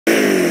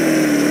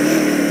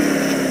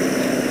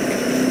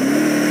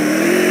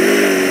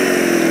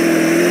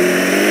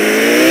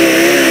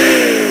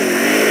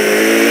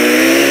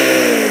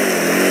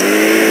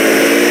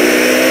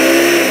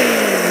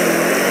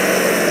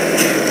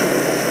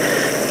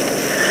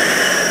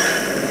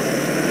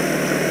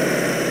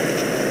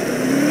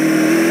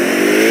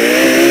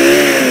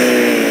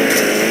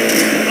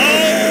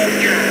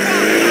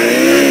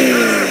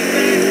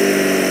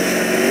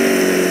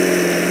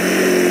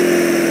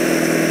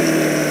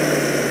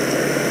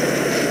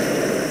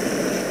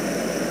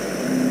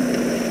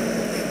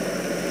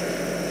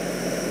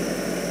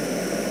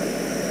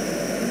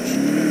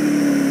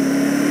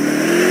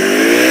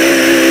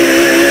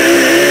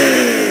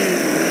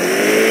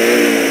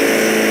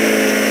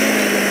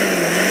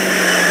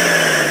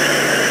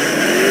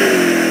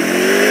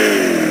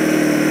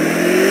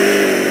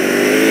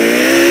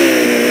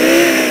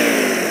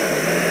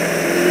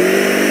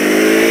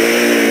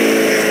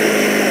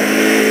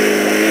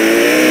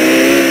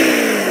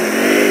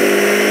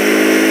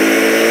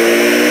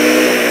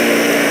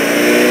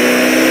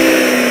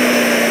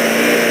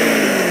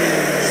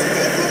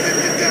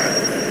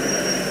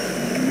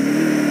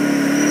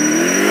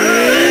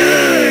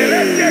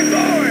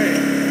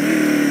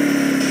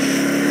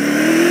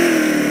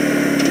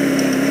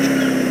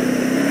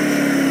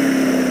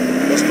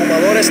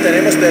hombres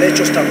tenemos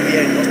derechos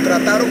también. Nos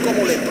trataron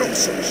como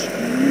leprosos.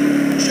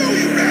 Show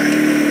you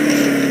right.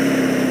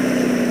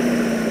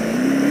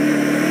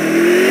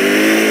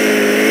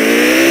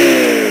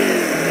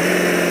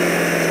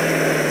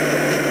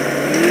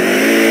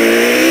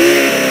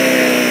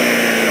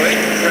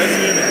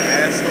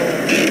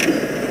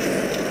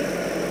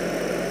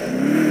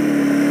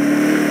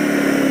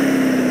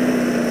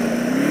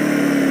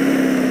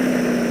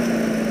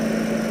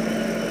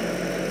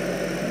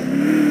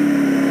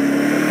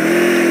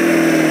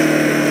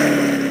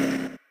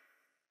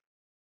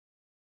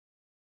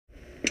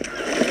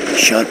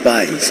 Short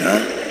bodies, huh?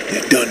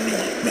 They don't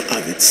know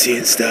of it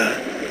since the...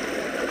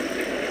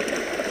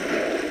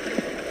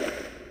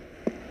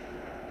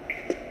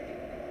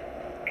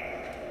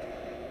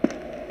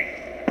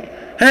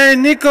 Hey,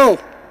 Nico!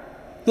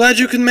 Glad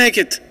you could make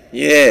it.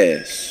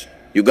 Yes.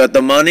 You got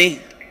the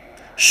money?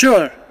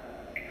 Sure.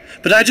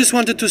 But I just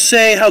wanted to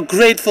say how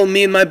grateful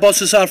me and my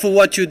bosses are for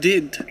what you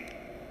did.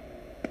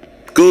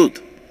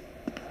 Good.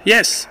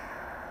 Yes.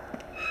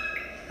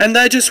 And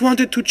I just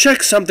wanted to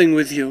check something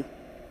with you.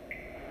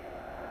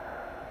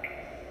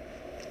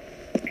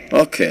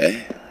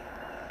 Okay.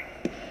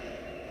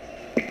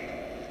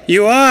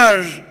 You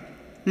are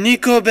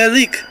Nico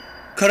Bellic,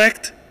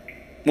 correct?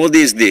 What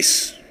is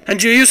this?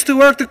 And you used to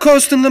work the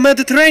coast in the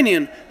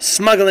Mediterranean,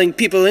 smuggling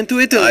people into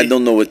Italy. I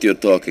don't know what you're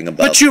talking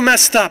about. But you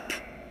messed up.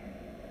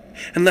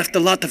 And left a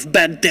lot of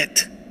bad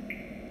debt.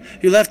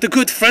 You left a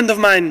good friend of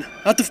mine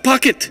out of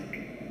pocket.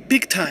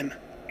 Big time.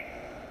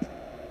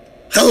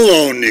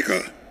 Hello,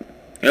 Nico.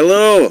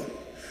 Hello,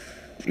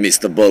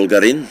 Mr.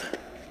 Bulgarin.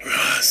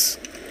 Yes.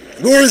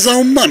 Where is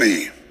our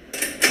money?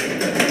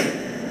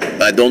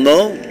 I don't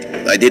know.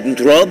 I didn't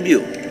rob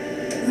you.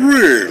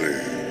 Really?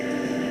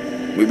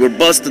 We were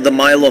busted a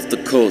mile off the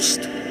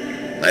coast.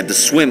 I had to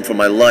swim for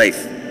my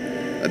life.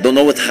 I don't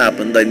know what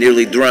happened. I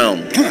nearly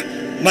drowned. Huh.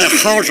 My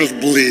heart is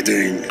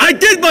bleeding. I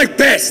did my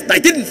best! I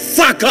didn't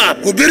fuck up!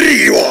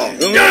 Убери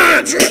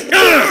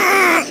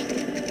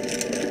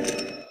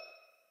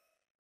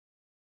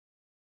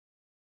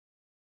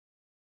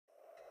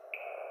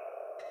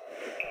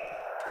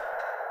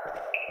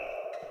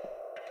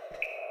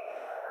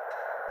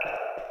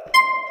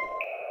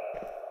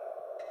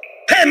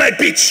Hey, my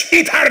bitch!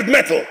 Eat hard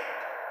metal!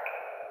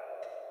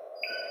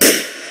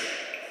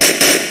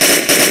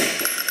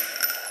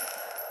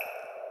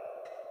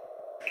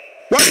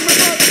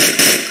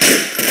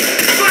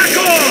 Back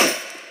off!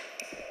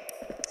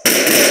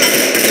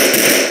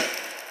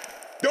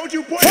 Don't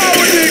you point...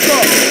 Forward, Nico!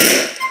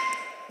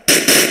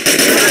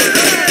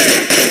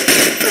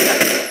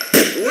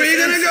 Where you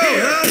gonna go,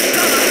 huh?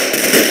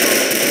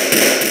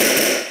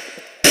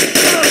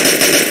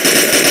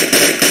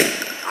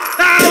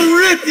 I'll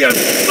rip your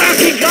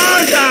fucking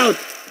guard out!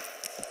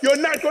 You're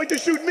not going to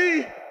shoot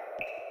me!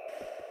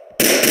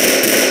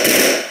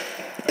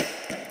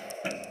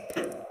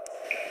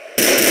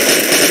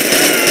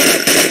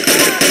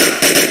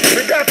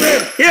 We got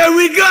him! Here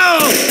we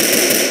go!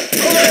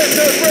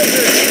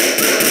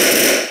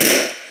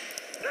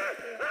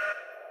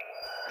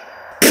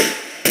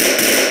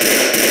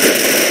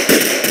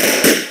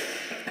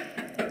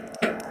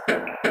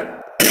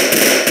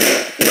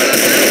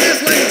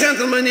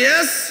 Gentlemen,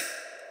 yes?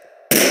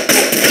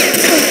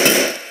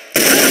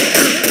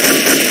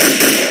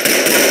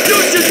 You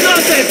should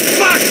not have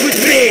fucked with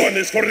me! This one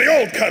is for the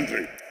old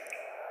country.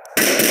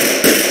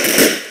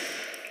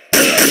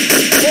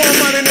 More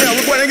man in here,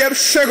 we're going to get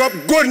shake up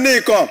good,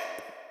 Nico.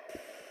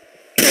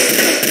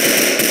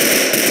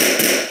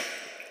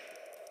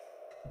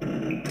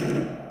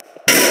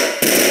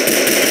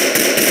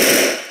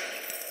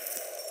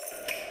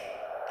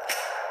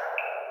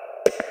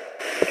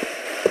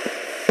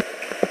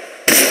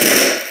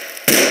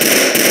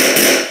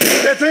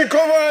 Get in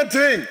cover and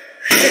thing.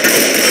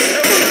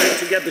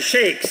 To get the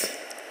shakes.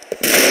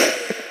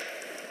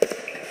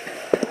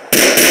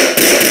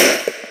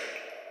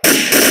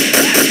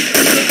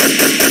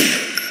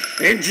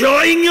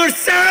 Enjoying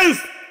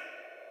yourself?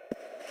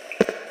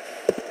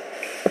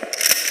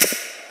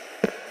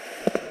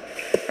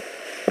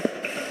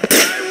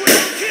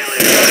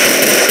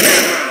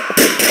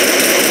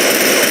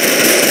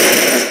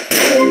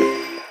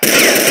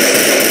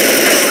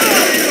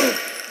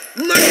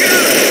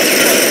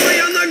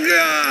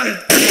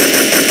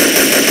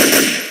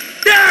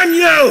 Damn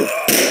you!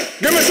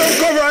 Give me some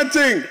cover and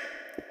thing.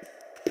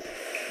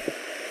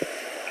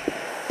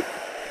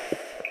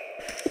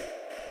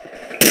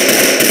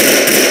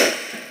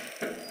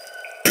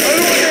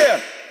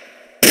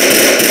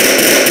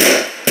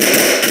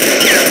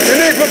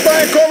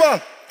 Find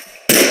cover!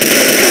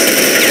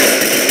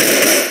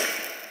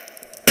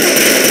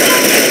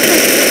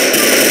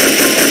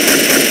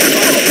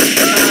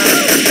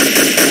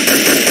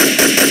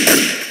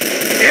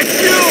 It's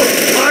you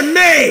or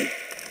me!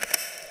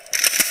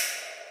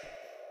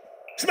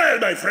 Smile,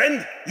 my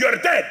friend. You're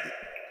dead.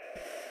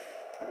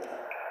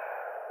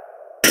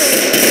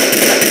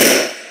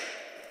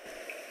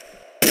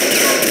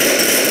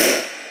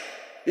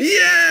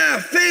 Yeah!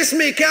 Face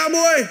me,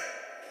 cowboy!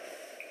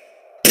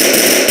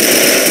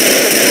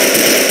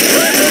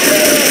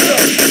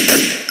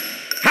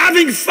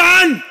 having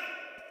fun?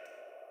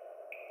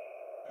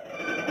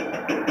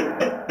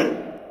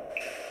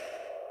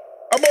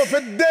 I'm off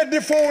a dead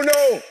the phone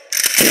now.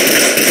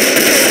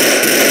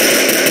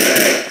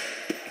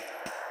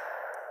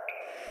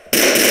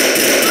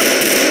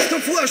 Just a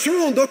flash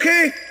wound,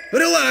 okay?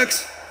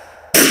 Relax.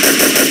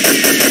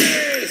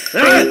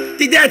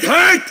 Did that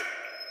hurt?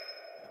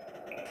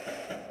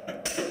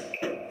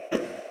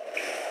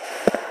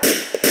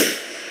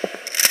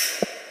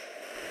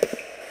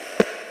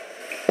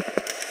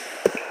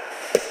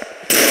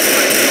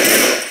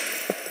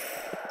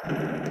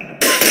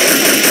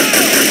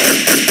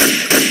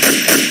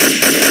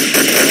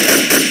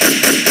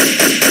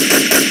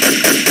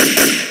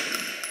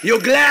 You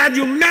glad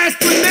you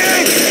messed with me?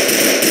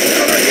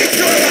 I'm gonna eat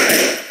you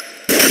alive!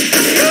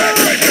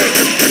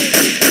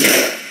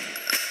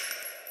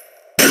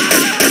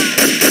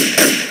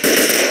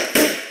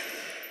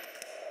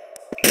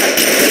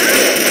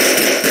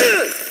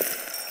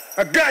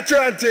 I got you,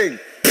 hunting.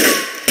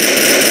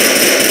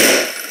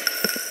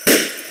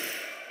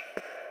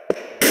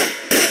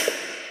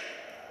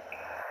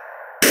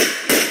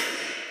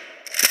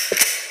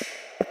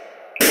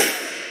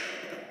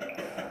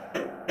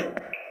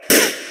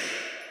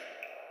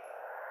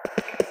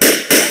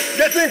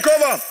 Get in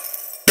cover.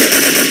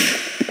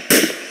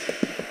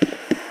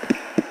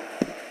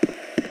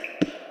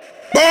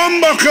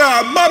 Bomba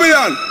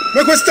Babylon.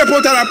 Make we step out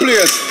of that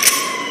place.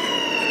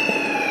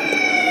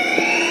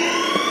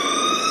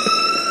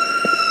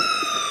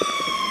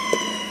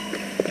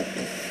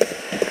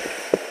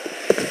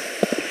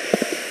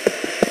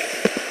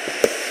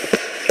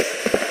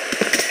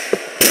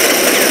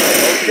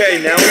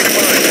 Okay, now we're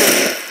fine.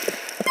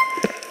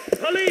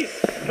 Police!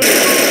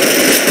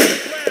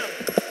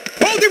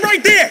 Hold it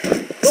right there.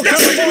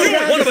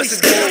 One of us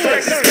is going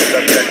first.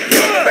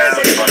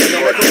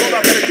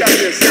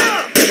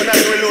 We're not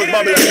going to lose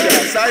Babylon,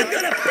 side. I'm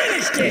gonna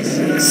finish this!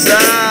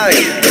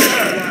 Side!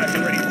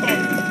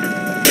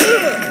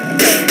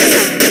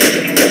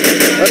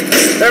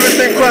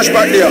 Everything crashed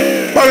back there.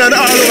 Babylon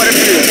all over the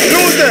place.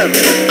 Lose them.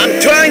 I'm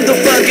trying to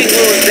fucking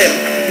lose them.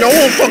 Now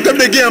who fucked up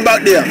the game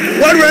back there?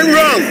 What went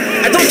wrong?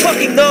 I don't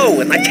fucking know,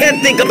 and I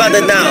can't think about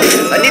it now.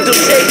 I need to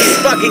save these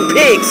fucking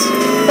pigs.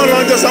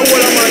 Babylon just a hold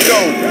a man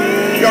down.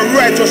 You're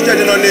right to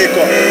steady on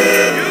Nico.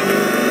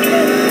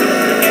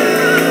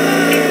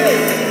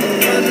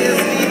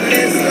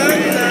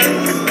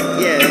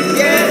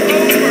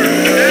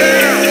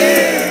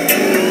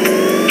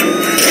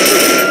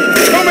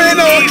 Come in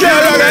now,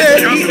 Carol.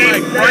 Just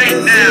like right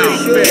now.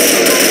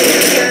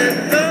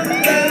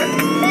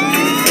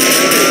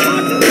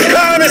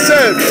 Calm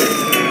yourself.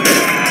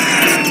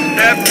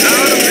 Step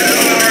out of the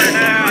car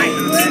now.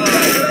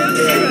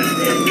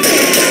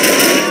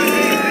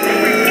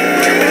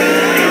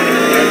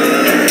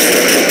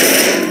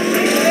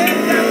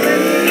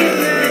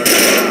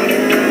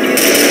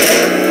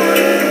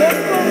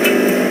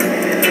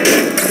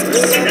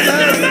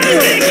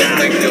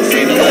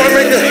 I want to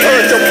make this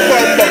hurt your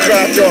bumper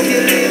crap, John.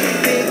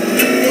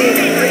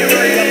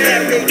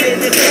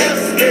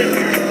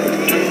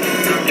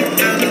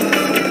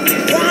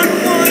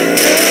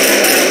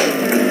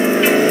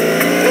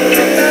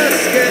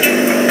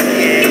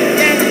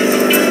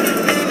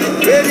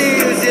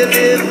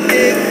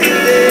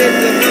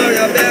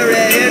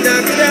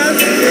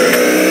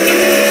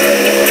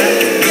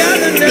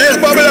 There's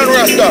Babylon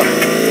Rasta.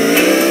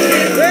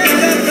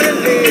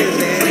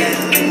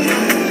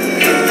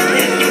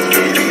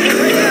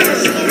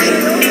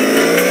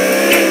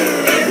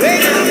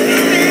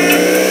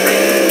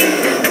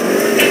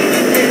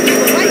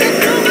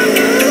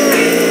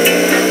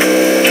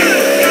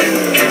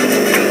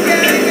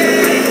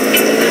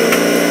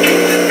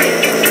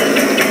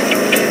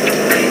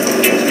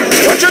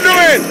 What you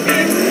doing?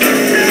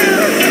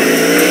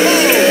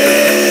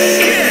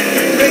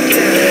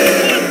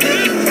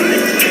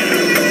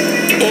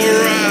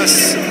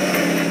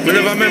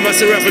 Whenever members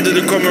say refer to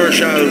the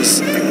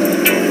commercials.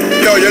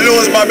 Yo, you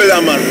lose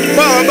Babylon, man.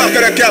 Power back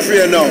at the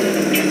cafe now.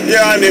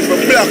 Yeah, I need to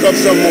block up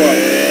some more.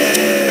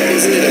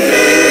 Isn't it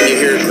annoying when you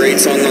hear a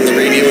great song on the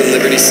radio in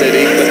Liberty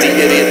City, but the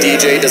idiot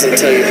DJ doesn't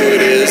tell you who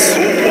it is?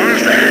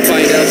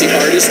 Find out the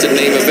artist and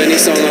name of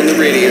any song on the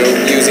radio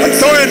using... I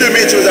told you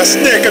Dimitri was a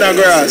snake in the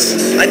grass.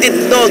 I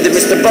didn't know that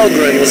Mr.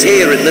 Bogren was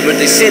here in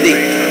Liberty City.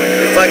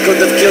 If I could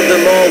have killed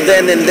them all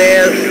then and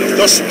there...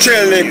 Just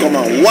chill, Nico,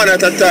 man. One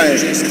at a time.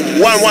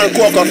 One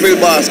Coca-Cola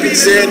basket.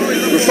 See?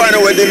 We find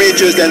out where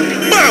Dimitri is, then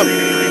BAM!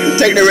 We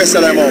take the rest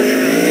of them out.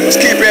 Just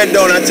keep your head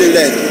down until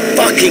then.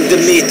 Fucking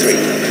Dimitri.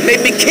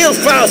 Made me kill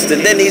Faust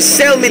and then he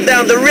sailed me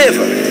down the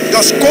river.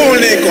 Just cool,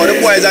 Nico.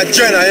 The boy is a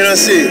general, you know,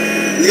 see?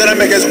 He's gonna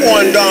make his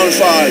own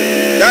downfall.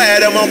 The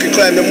higher the monkey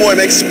climb, the more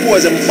he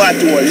expose him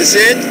battle. You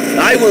see it?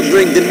 I will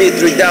bring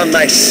Dimitri down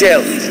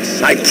myself.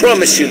 I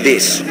promise you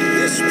this.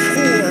 This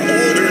poor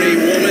elderly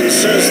woman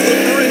says the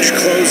bridge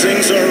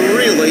closings are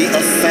really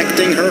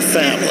affecting her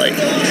family.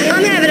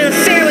 I'm having an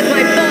affair with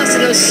my boss,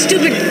 and those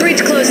stupid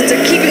bridge closings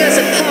are keeping us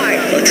apart.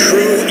 A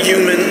true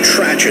human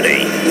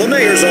tragedy. The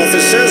mayor's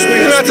office says we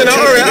You're must not in a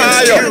protect hurry, against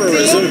are you?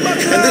 terrorism,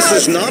 and this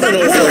is not an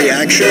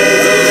overreaction.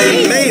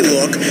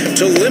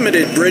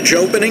 suspected bridge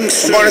opening I'm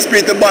soon. gonna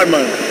speak to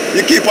Badman.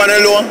 You keep on the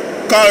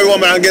low, call your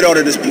woman and get out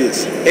of this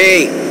place.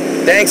 Hey,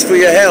 thanks for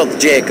your help,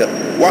 Jacob.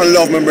 One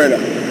love, my brother.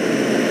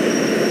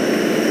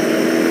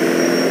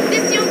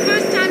 This your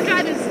first time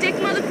driving stick,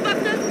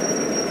 motherfucker?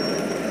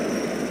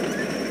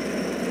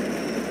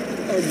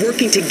 Are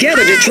working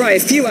together to try a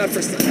few out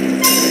for some.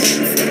 And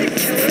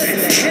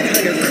the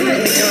headhunter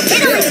currently tops the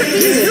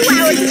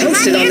bill.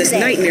 Posted on this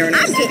nightmare in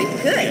our city.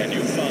 Good.